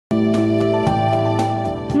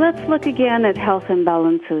Let's look again at health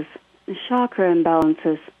imbalances, chakra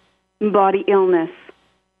imbalances, body illness.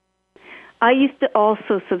 I used to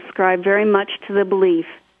also subscribe very much to the belief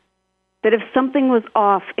that if something was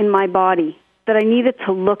off in my body, that I needed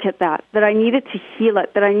to look at that I needed to heal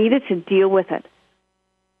it, that I needed to deal with it.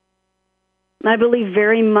 And I believe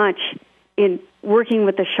very much in working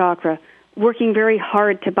with the chakra, working very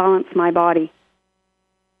hard to balance my body.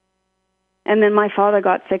 And then my father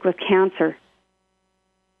got sick with cancer.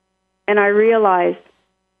 And I realized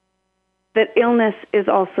that illness is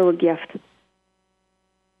also a gift.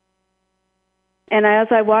 And as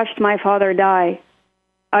I watched my father die,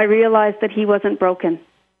 I realized that he wasn't broken,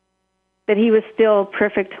 that he was still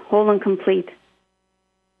perfect, whole, and complete,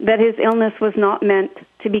 that his illness was not meant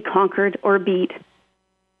to be conquered or beat,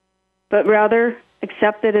 but rather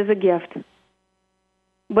accepted as a gift.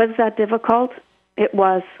 Was that difficult? It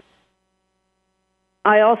was.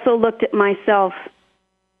 I also looked at myself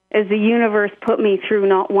as the universe put me through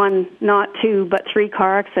not one, not two, but 3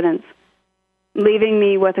 car accidents, leaving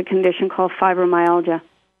me with a condition called fibromyalgia.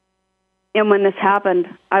 And when this happened,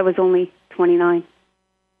 I was only 29.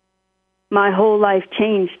 My whole life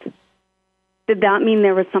changed. Did that mean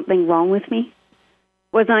there was something wrong with me?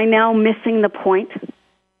 Was I now missing the point?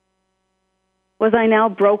 Was I now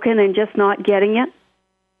broken and just not getting it?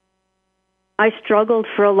 I struggled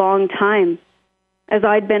for a long time, as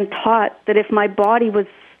I'd been taught that if my body was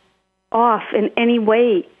off in any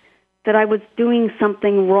way, that I was doing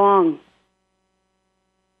something wrong.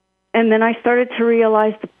 And then I started to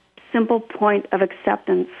realize the simple point of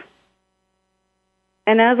acceptance.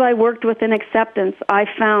 And as I worked within acceptance, I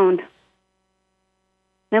found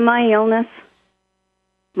that my illness,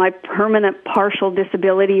 my permanent partial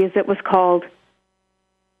disability, as it was called,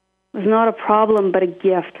 was not a problem but a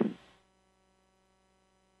gift.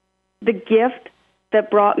 The gift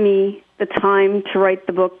that brought me the time to write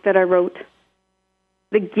the book that I wrote.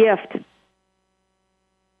 The gift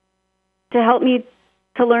to help me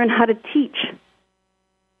to learn how to teach,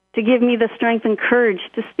 to give me the strength and courage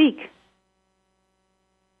to speak.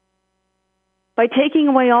 By taking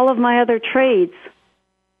away all of my other trades,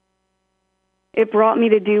 it brought me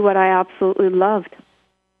to do what I absolutely loved,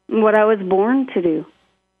 what I was born to do,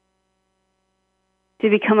 to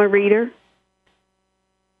become a reader,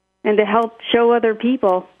 and to help show other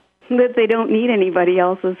people that they don't need anybody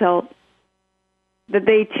else's help, that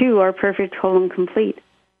they too are perfect, whole, and complete.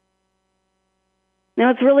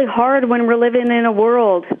 Now, it's really hard when we're living in a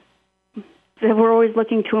world that we're always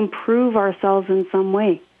looking to improve ourselves in some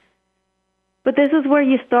way. But this is where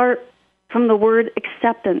you start from the word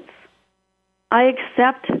acceptance. I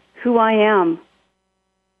accept who I am.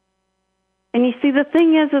 And you see, the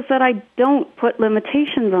thing is that I don't put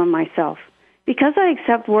limitations on myself. Because I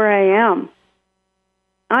accept where I am,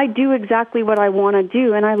 I do exactly what I want to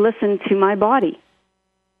do, and I listen to my body.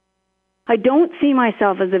 I don't see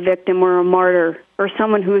myself as a victim or a martyr or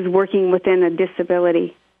someone who is working within a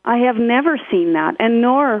disability. I have never seen that, and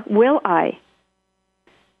nor will I.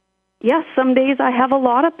 Yes, some days I have a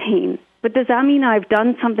lot of pain, but does that mean I've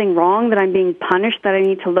done something wrong, that I'm being punished, that I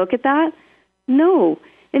need to look at that? No.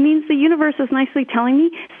 It means the universe is nicely telling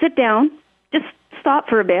me, sit down, just stop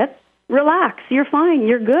for a bit, relax, you're fine,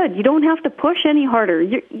 you're good. You don't have to push any harder.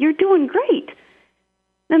 You're doing great.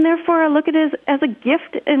 And therefore, I look at it as a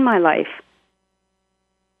gift in my life.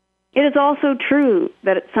 It is also true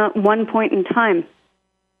that at one point in time,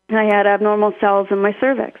 I had abnormal cells in my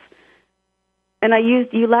cervix. And I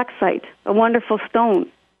used Ulexite, a wonderful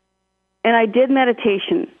stone. And I did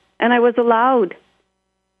meditation, and I was allowed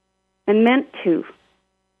and meant to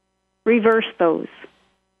reverse those.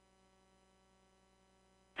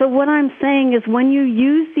 So what I'm saying is when you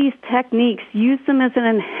use these techniques, use them as an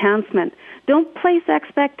enhancement. Don't place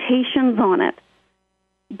expectations on it.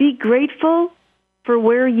 Be grateful for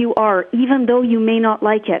where you are, even though you may not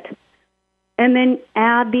like it. And then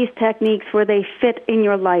add these techniques where they fit in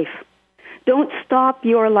your life. Don't stop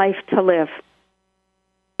your life to live.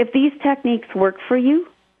 If these techniques work for you,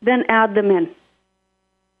 then add them in.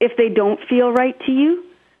 If they don't feel right to you,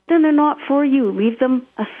 then they're not for you. Leave them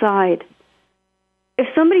aside. If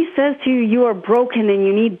somebody says to you, you are broken and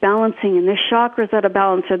you need balancing and this chakra is out of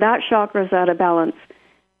balance or that chakra is out of balance,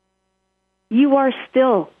 you are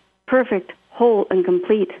still perfect, whole, and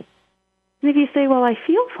complete. And if you say, well, I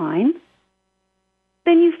feel fine,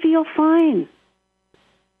 then you feel fine.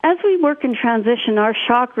 As we work in transition, our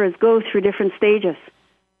chakras go through different stages.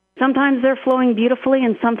 Sometimes they're flowing beautifully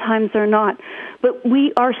and sometimes they're not. But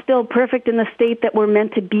we are still perfect in the state that we're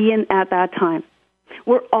meant to be in at that time.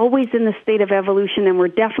 We're always in the state of evolution, and we're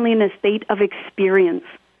definitely in a state of experience.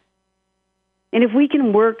 And if we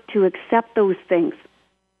can work to accept those things,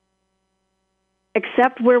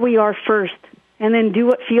 accept where we are first, and then do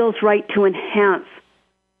what feels right to enhance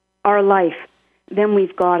our life, then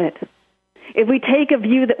we've got it. If we take a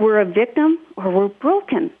view that we're a victim or we're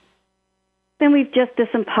broken, then we've just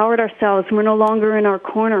disempowered ourselves. We're no longer in our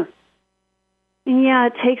corner. And yeah,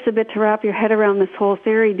 it takes a bit to wrap your head around this whole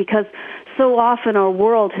theory because so often our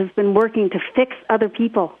world has been working to fix other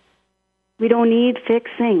people. We don't need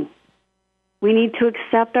fixing. We need to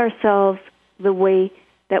accept ourselves the way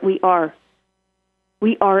that we are.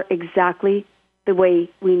 We are exactly the way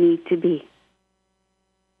we need to be.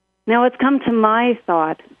 Now, it's come to my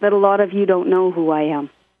thought that a lot of you don't know who I am.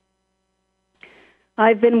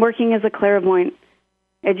 I've been working as a clairvoyant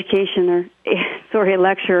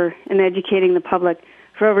lecturer and educating the public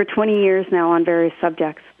for over 20 years now on various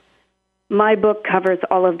subjects. My book covers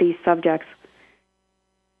all of these subjects.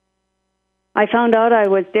 I found out I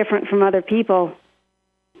was different from other people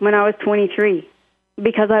when I was 23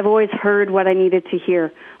 because I've always heard what I needed to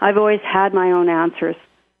hear. I've always had my own answers.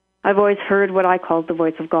 I've always heard what I called the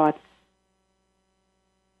voice of God.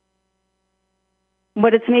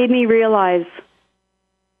 What it's made me realize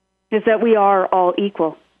is that we are all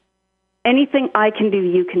equal. Anything I can do,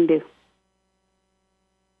 you can do.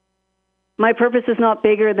 My purpose is not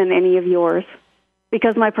bigger than any of yours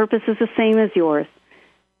because my purpose is the same as yours.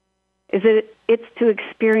 It's to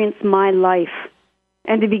experience my life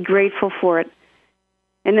and to be grateful for it.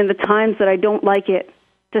 And in the times that I don't like it,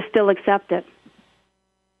 to still accept it.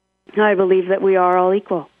 I believe that we are all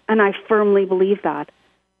equal, and I firmly believe that.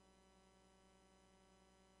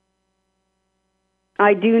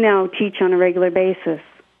 I do now teach on a regular basis,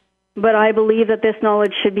 but I believe that this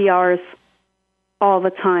knowledge should be ours all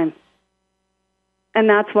the time. And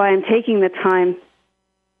that's why I'm taking the time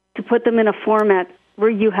to put them in a format where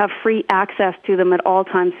you have free access to them at all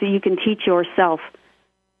times so you can teach yourself,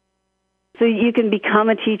 so you can become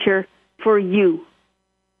a teacher for you,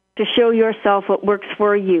 to show yourself what works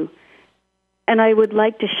for you. And I would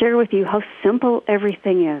like to share with you how simple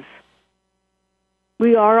everything is.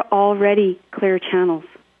 We are already clear channels.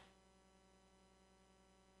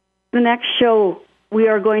 The next show, we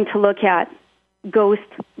are going to look at ghosts,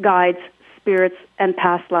 guides, spirits, and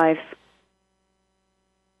past lives.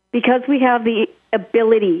 Because we have the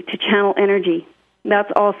ability to channel energy,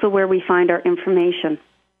 that's also where we find our information.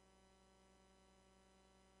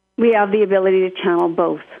 We have the ability to channel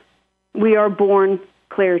both. We are born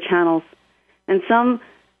clear channels. And some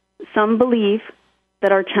believe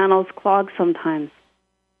that our channels clog sometimes.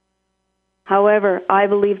 However, I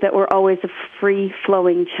believe that we're always a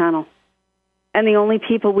free-flowing channel. And the only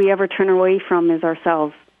people we ever turn away from is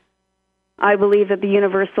ourselves. I believe that the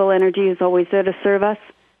universal energy is always there to serve us.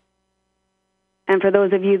 And for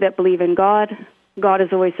those of you that believe in God, God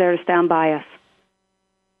is always there to stand by us.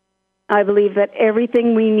 I believe that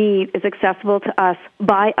everything we need is accessible to us,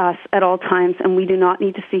 by us at all times, and we do not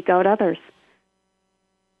need to seek out others.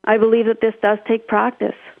 I believe that this does take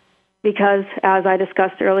practice because, as I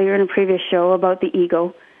discussed earlier in a previous show about the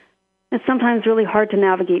ego, it's sometimes really hard to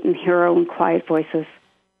navigate and hear our own quiet voices.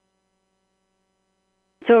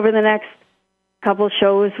 So over the next couple of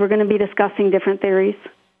shows, we're going to be discussing different theories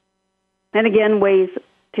and, again, ways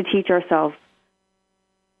to teach ourselves.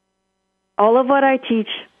 All of what I teach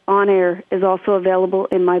on air is also available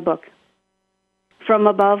in my book, From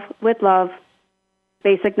Above with Love,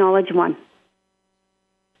 Basic Knowledge 1.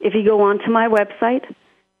 If you go onto my website,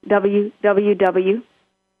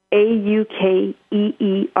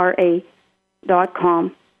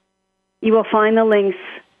 www.AuKeeRa.com, you will find the links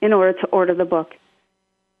in order to order the book.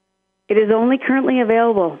 It is only currently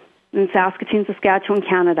available in Saskatoon, Saskatchewan,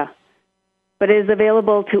 Canada, but it is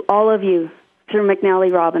available to all of you through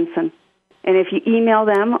McNally Robinson. And if you email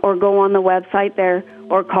them or go on the website there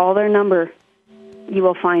or call their number, you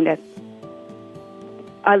will find it.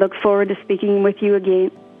 I look forward to speaking with you again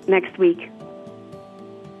next week.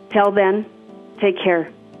 Till then, take care.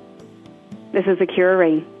 This is AuKeeRa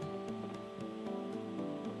Rayne.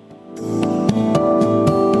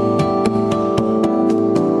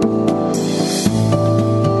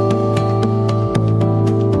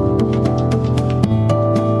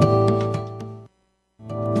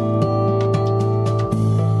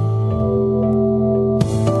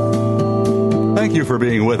 Thank you for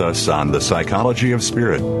being with us on The Psychology of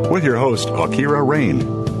Spirit with your host, AuKeeRa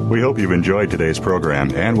Rayne. We hope you've enjoyed today's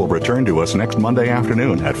program and will return to us next Monday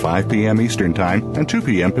afternoon at 5 p.m. Eastern Time and 2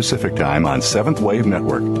 p.m. Pacific Time on Seventh Wave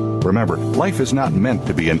Network. Remember, life is not meant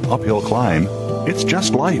to be an uphill climb. It's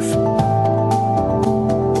just life.